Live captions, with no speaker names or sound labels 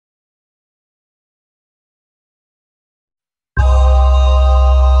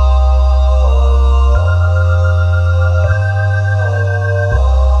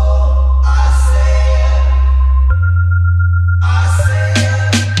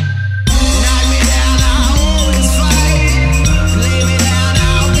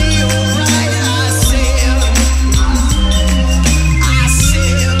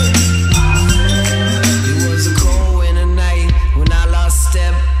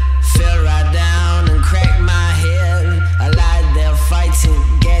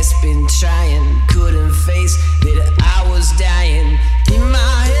trying, couldn't face that I was dying. In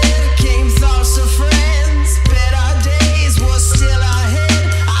my head came thoughts of friends, better days were still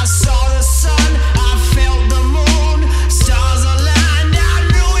ahead. I saw the sun, I felt the moon, stars aligned, I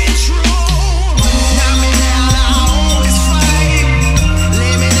knew it true. Knock me down, I'll always fight.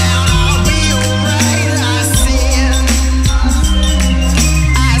 Lay me down, I'll be alright. I said.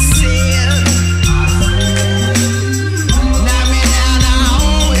 Knock me down, I'll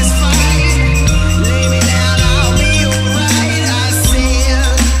always fight. Lay me down, I'll be alright. I said.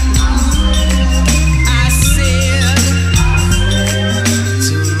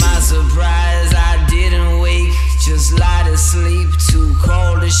 To my surprise, I didn't wake, just lie to sleep, too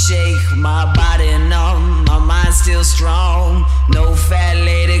cold to shake. My body numb, my mind still strong. No fat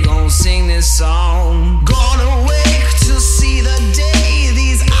lady gon' sing this song. Gonna wake to see the day.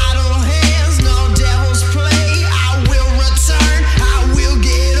 These idle hands, no devil's play. I will return, I will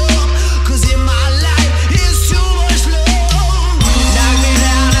get up, 'cause in my life is too much love. Knock me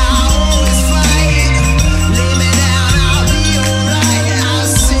down, I'll always fight. Lay me down, I'll be alright. I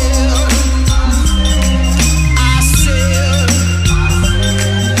said.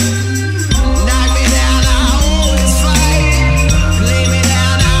 Knock me down, I'll always fight. Lay me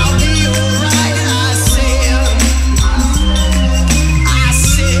down, I'll be alright. I said.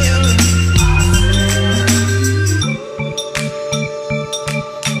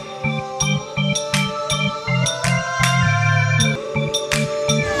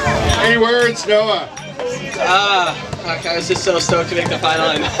 Any words, Noah? Fuck, I was just so stoked to make the final.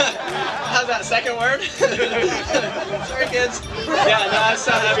 And how's that second word? Sorry, kids. Yeah, no, I'm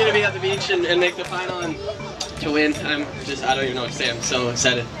so happy to be at the beach and make the final and to win. I don't even know what to say. I'm so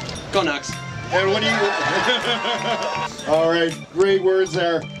excited. Go Knox. And what do you... All right, great words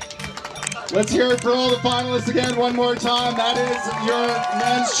there. Let's hear it for all the finalists again one more time. That is your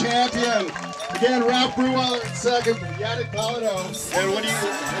men's champion. Again, Ralph Breweiler in second, Yannick Palado. And what do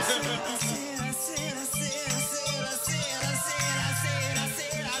you...